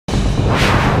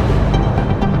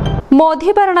മോദി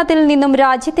ഭരണത്തിൽ നിന്നും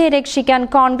രാജ്യത്തെ രക്ഷിക്കാൻ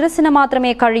കോൺഗ്രസിന്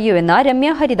മാത്രമേ കഴിയൂ എന്ന് Ramya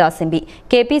Haridas M P.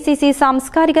 KPCC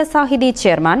സാംസ്കാരിക സാഹിതി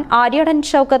ചെയർമാൻ ആര്യടൻ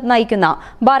ഷൌക്കത്ത് നയിക്കുന്ന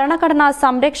ഭരണഘടനാ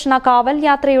സംരക്ഷണ കാവൽ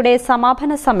യാത്രയുടെ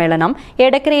സമാപന സമ്മേളനം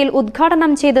എടക്കരയിൽ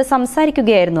ഉദ്ഘാടനം ചെയ്ത്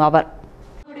സംസാരിക്കുകയായിരുന്നു അവർ.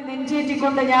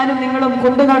 ഞാനും നിങ്ങളും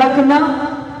കൊണ്ടു നടക്കുന്ന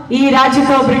ഈ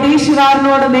രാജ്യത്ത്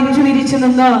ബ്രിട്ടീഷുകാരനോട് നെഞ്ചുവിരിച്ചു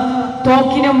നിന്ന്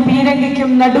തോക്കിനും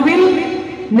പീരങ്കിക്കും നടുവിൽ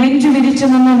നെഞ്ചുവിരിച്ചു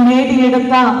നിന്ന്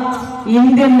നേടിയെടുത്ത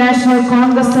ഇന്ത്യൻ നാഷണൽ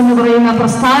കോൺഗ്രസ് എന്ന് പറയുന്ന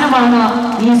പ്രസ്ഥാനമാണ്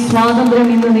ഈ സ്വാതന്ത്ര്യം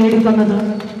ഇന്ന് നേടിത്തന്നത്.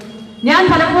 ഞാൻ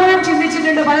പലപ്പോഴും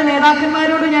ചിന്തിച്ചിട്ടുണ്ട്, പല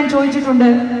നേതാക്കന്മാരോട് ഞാൻ ചോദിച്ചിട്ടുണ്ട്,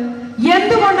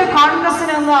 എന്തുകൊണ്ട്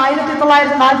കോൺഗ്രസിന്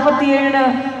 1947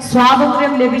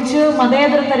 സ്വാതന്ത്ര്യം ലഭിച്ച്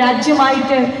മതേതരത്വ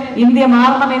രാജ്യമായിട്ട് ഇന്ത്യ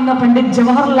മാറണമെന്ന് പണ്ഡിറ്റ്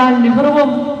ജവഹർലാൽ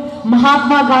നെഹ്റുവും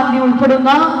മഹാത്മാഗാന്ധി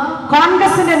ഉൾപ്പെടുന്ന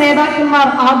കോൺഗ്രസിന്റെ നേതാക്കന്മാർ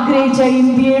ആഗ്രഹിച്ച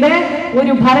ഇന്ത്യയുടെ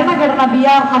ഒരു ഭരണഘടന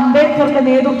BR അംബേദ്കറുടെ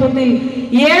നേതൃത്വത്തിൽ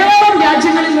 7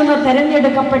 രാജ്യങ്ങളിൽ നിന്ന്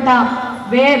തെരഞ്ഞെടുക്കപ്പെട്ട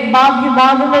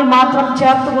ഭാഗങ്ങൾ മാത്രം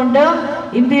ചേർത്തുകൊണ്ട്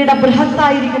ഇന്ത്യയുടെ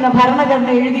ബൃഹത്തായിരിക്കുന്ന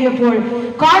ഭരണഘടന എഴുതിയപ്പോൾ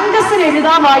കോൺഗ്രസിന്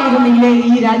എഴുതാമായിരുന്നില്ലേ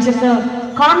ഈ രാജ്യത്ത്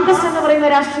കോൺഗ്രസ് എന്ന് പറയുന്ന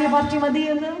രാഷ്ട്രീയ പാർട്ടി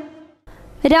മതിയെന്ന്?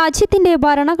 രാജ്യത്തിന്റെ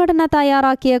ഭരണഘടന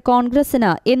തയ്യാറാക്കിയ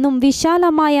കോൺഗ്രസിന് എന്നും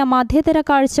വിശാലമായ മധ്യതര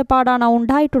കാഴ്ചപ്പാടാണ്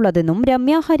ഉണ്ടായിട്ടുള്ളതെന്നും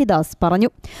രമ്യ ഹരിദാസ് പറഞ്ഞു.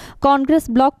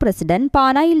 Congress block president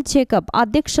Panayil Jacob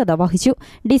അധ്യക്ഷത വഹിച്ചു.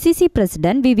 DCC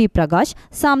പ്രസിഡന്റ് VV പ്രകാശ്,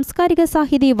 സാംസ്കാരിക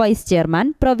Sahithi vice chairman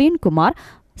Praveen Kumar,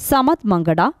 Samath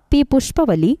Mankada, P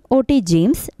Pushpavalli, OT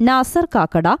James, Nasar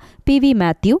കാക്കട, PV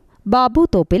Mathew, Babu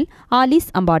Thoppil,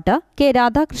 Alice Ambat, K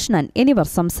Radhakrishnan എന്നിവർ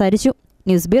സംസാരിച്ചു.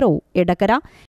 News bureau, Edakkara.